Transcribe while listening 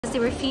because they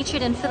were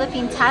featured in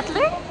Philippine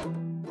Tatler.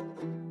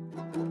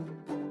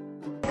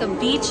 Like a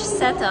beach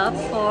setup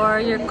for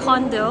your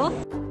condo.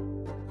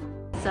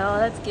 So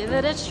let's give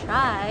it a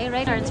try.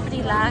 Right now it's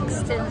pretty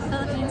laxed in the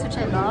Philippines, which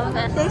I love.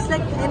 And tastes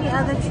like any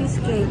other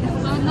cheesecake.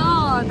 oh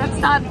no, that's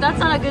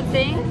not a good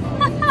thing.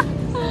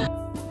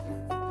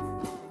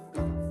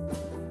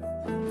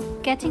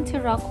 Getting to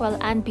Rockwell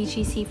and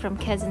BGC from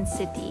Quezon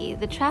City,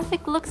 the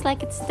traffic looks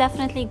like it's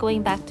definitely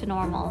going back to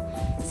normal.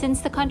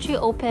 Since the country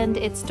opened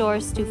its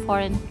doors to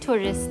foreign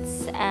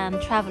tourists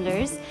and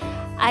travelers,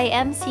 I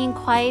am seeing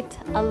quite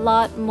a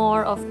lot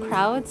more of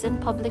crowds in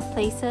public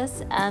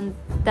places, and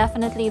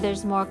definitely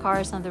there's more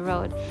cars on the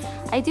road.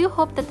 I do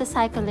hope that the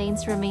cycle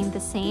lanes remain the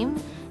same,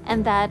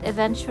 and that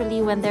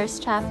eventually when there's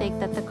traffic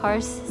that the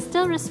cars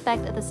still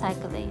respect the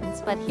cycle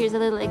lanes. But here's a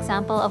little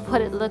example of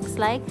what it looks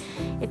like.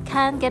 It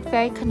can get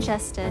very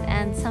congested,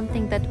 and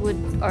something that would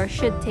or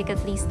should take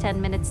at least 10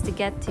 minutes to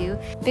get to.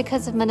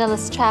 Because of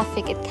Manila's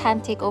traffic, it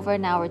can take over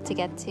an hour to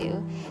get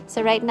to.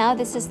 So right now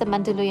this is the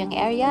Mandaluyong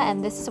area,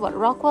 and this is what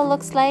Rockwell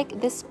looks like.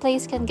 This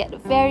place can get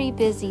very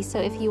busy, so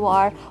if you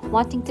are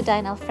wanting to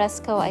dine al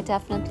fresco, I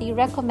definitely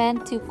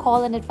recommend to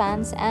call in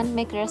advance and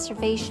make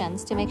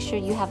reservations to make sure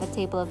you have a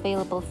table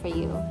available for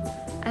you.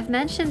 I've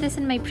mentioned this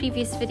in my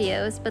previous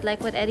videos, but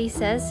like what Eddie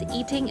says,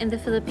 eating in the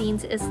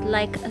Philippines is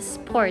like a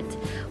sport.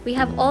 We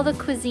have all the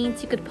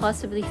cuisines you could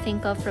possibly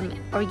think of, from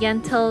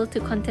oriental to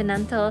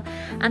continental,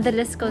 and the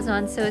list goes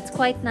on, so it's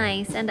quite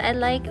nice. And I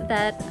like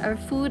that our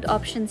food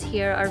options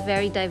here are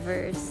very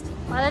diverse.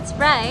 While it's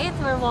bright,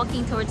 we're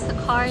walking towards the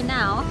car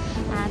now,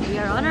 and we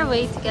are on our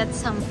way to get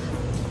some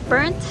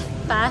burnt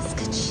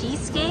Basque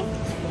cheesecake.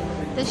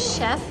 The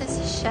chef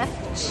is Chef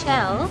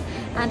Chell,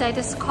 and I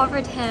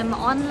discovered him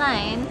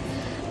online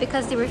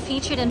because they were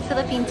featured in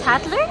Philippine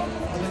Tatler,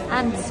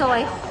 and so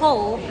I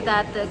hope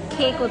that the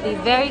cake will be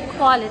very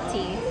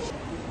quality.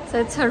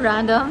 So it's so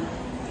random.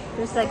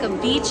 There's like a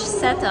beach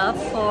setup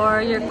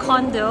for your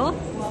condo.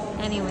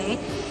 Anyway,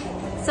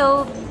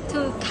 so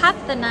to cap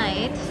the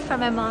night for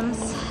my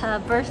mom's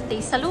birthday,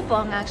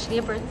 salubong actually,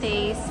 her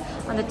birthday's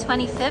on the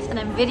 25th, and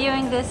I'm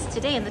videoing this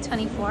today on the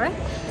 24th.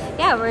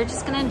 Yeah, we're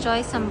just gonna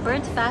enjoy some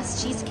burnt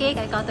Basque cheesecake.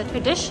 I got the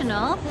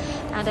traditional,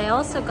 and I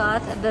also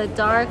got the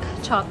dark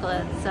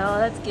chocolate. So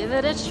let's give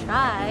it a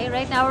try.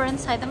 Right now we're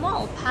inside the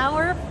mall,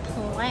 Power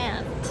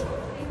Plant.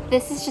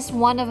 This is just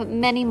one of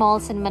many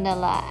malls in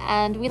Manila,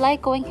 and we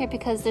like going here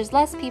because there's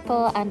less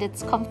people and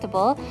it's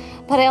comfortable.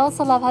 But I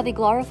also love how they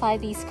glorify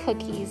these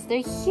cookies.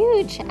 They're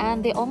huge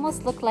and they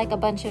almost look like a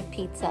bunch of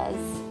pizzas.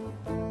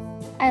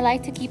 I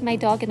like to keep my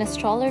dog in a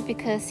stroller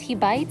because he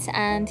bites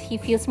and he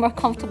feels more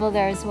comfortable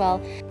there as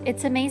well.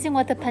 It's amazing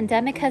what the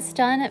pandemic has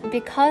done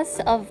because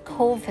of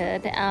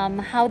COVID,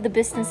 how the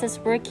businesses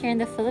work here in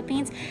the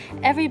Philippines.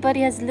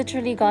 Everybody has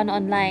literally gone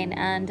online,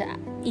 and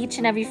each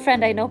and every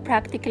friend I know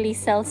practically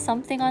sells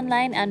something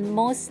online, and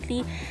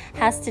mostly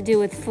has to do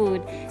with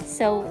food.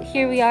 So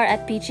here we are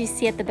at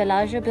BGC at the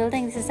Bellagio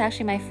building. This is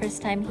actually my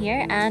first time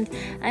here, and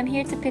I'm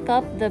here to pick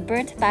up the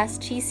burnt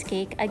Basque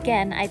cheesecake.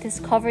 Again, I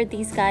discovered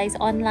these guys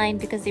online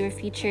because they were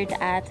featured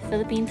at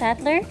Philippine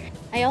Tatler.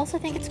 I also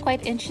think it's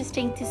quite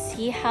interesting to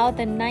see how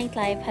the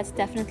nightlife has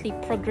definitely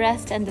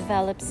progressed and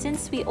developed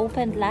since we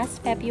opened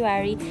last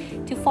February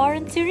to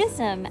foreign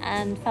tourism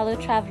and fellow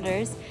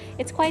travelers.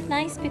 It's quite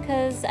nice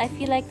because I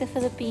feel like the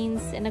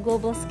Philippines in a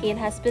global scale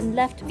has been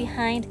left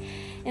behind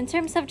in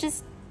terms of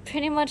just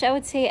pretty much, I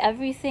would say,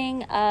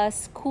 everything.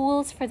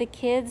 Schools for the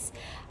kids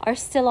are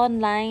still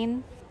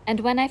online.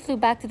 And when I flew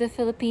back to the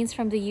Philippines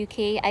from the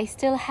UK, I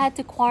still had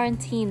to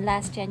quarantine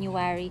last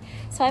January.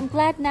 So I'm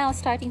glad now,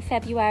 starting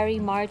February,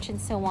 March, and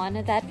so on,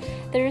 that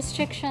the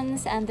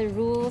restrictions and the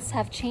rules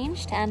have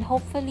changed, and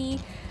hopefully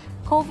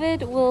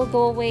COVID will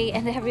go away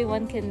and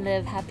everyone can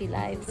live happy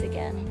lives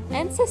again.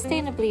 And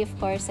sustainably, of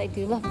course. I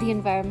do love the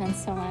environment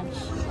so much.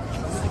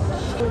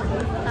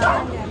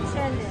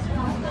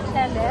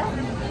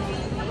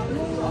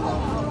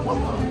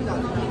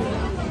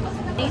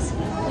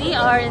 We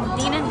are in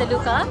Dinan de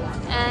Luca,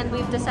 and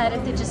we've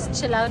decided to just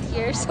chill out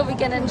here so we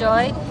can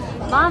enjoy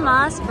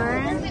Mama's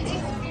burnt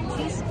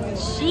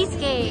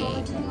cheesecake.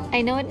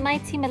 I know it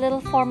might seem a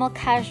little formal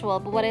casual,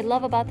 but what I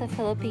love about the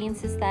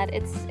Philippines is that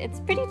it's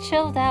pretty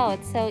chilled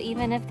out. So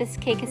even if this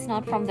cake is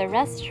not from the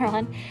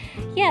restaurant,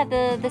 yeah,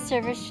 the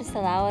servers just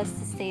allow us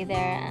to stay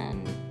there,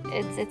 and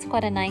it's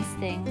quite a nice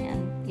thing.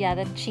 And yeah,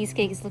 the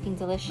cheesecake is looking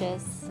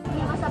delicious.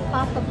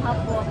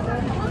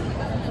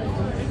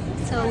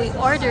 So we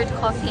ordered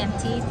coffee and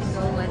tea to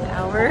go with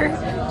our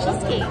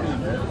cheesecake.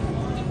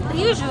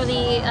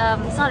 Usually,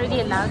 it's not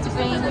really allowed to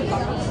bring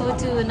food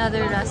to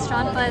another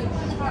restaurant, but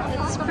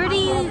it's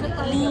pretty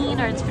lean,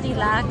 or it's pretty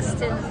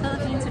laxed in the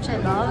Philippines, which I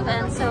love.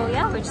 And so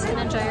yeah, we're just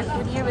gonna enjoy our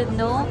food here with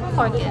no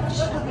porkage.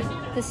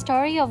 The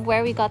story of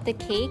where we got the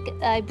cake,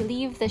 I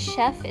believe the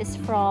chef is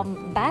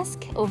from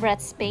Basque over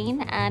at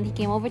Spain, and he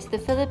came over to the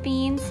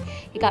Philippines.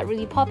 He got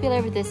really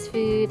popular with this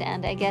food,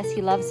 and I guess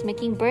he loves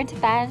making burnt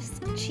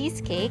Basque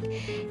cheesecake.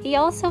 He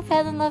also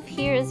fell in love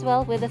here as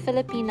well with a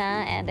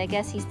Filipina, and I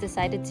guess he's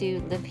decided to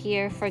live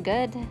here for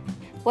good.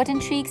 What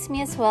intrigues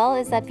me as well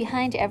is that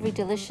behind every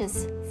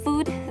delicious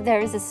food,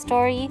 there is a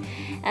story,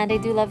 and I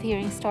do love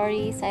hearing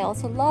stories. I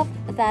also love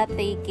that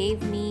they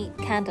gave me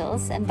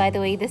candles. And by the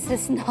way, this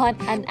is not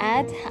an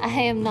ad. I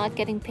am not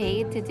getting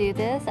paid to do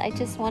this. I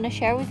just want to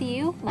share with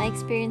you my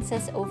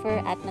experiences over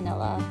at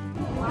Manila.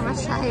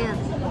 Mama's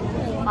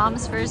trying.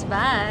 Mom's first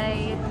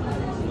bite.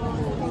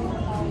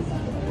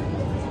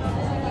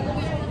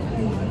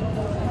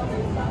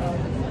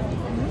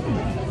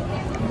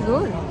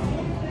 Good.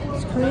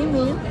 It's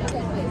creamy.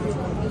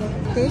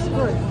 Tastes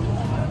good.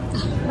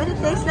 But it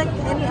tastes like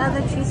any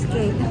other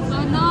cheesecake.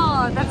 Oh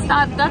no, that's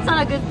not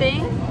a good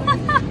thing.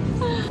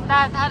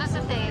 Dad, how does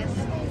it taste?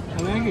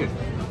 I like it.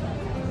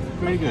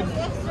 Very good.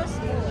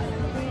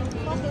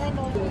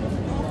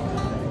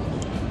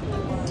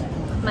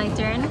 My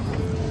turn.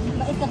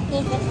 But it's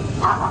okay.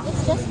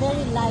 It's just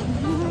very light.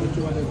 Don't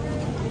you want to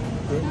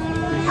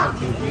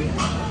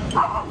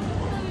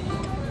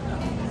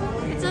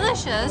It's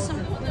delicious,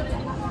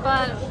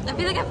 but I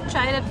feel like I've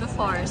tried it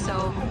before,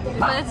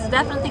 but it's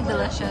definitely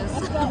delicious.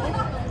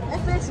 I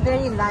feel it's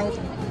very light.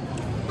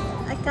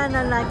 I kind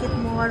of like it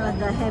more on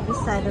the heavy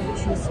side of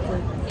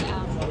cheesecake.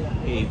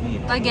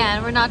 Yeah.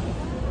 Again, we're not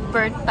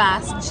burnt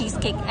past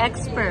cheesecake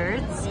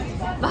experts,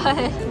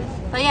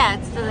 but yeah,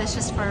 it's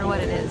delicious for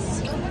what it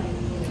is.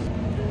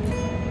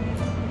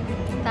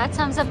 That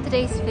sums up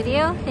today's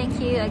video. Thank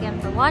you again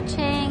for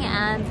watching,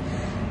 and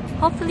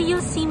hopefully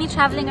you'll see me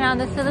traveling around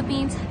the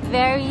Philippines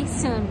very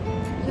soon.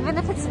 Even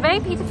if it's very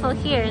beautiful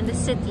here in the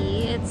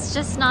city, it's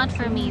just not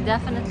for me.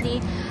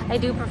 Definitely, I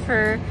do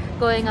prefer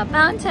going up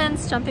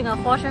mountains, jumping off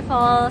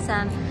waterfalls,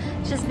 and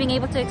just being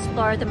able to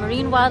explore the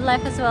marine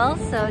wildlife as well.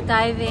 So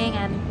diving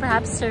and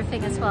perhaps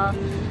surfing as well.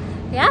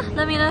 Yeah,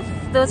 let me know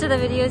if those are the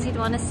videos you'd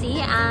want to see,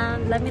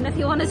 and let me know if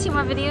you want to see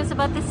more videos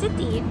about the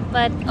city.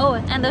 But oh,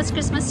 and those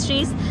Christmas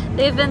trees,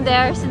 they've been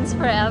there since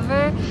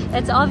forever.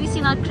 It's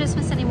obviously not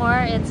Christmas anymore,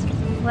 it's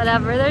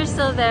whatever, they're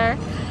still there.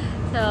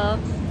 So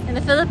in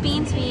the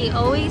Philippines, we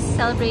always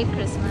celebrate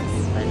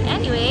Christmas. But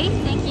anyway,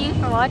 thank you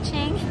for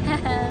watching,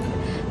 and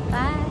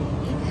bye.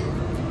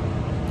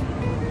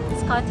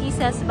 Scotty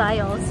says bye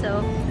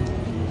also.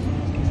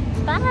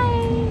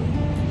 Bye.